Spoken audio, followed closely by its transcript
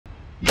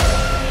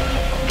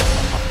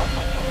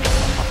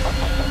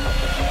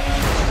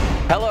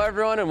Hello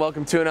everyone and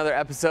welcome to another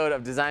episode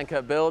of Design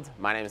Cut Build.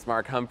 My name is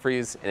Mark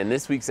Humphreys, and in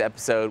this week's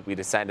episode we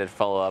decided to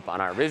follow up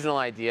on our original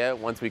idea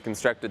once we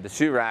constructed the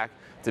shoe rack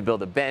to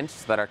build a bench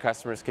so that our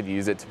customers could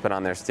use it to put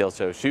on their steel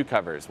toe shoe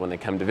covers when they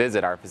come to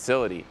visit our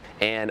facility.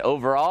 And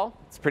overall,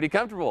 it's pretty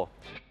comfortable.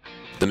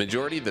 The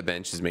majority of the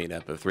bench is made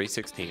up of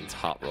 3/16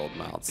 hot rolled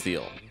mild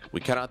steel. We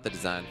cut out the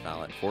design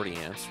file at 40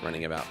 amps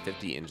running about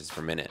 50 inches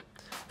per minute.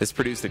 This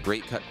produced a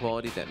great cut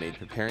quality that made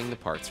preparing the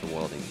parts for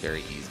welding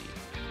very easy.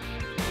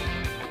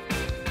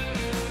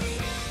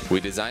 We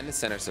designed the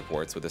center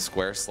supports with a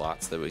square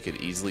slot so that we could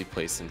easily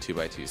place some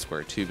 2x2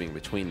 square tubing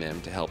between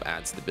them to help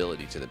add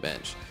stability to the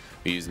bench.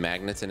 We used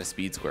magnets and a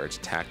speed square to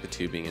tack the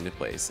tubing into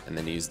place and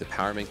then used the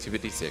Power Make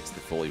 256 to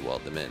fully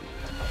weld them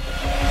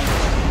in.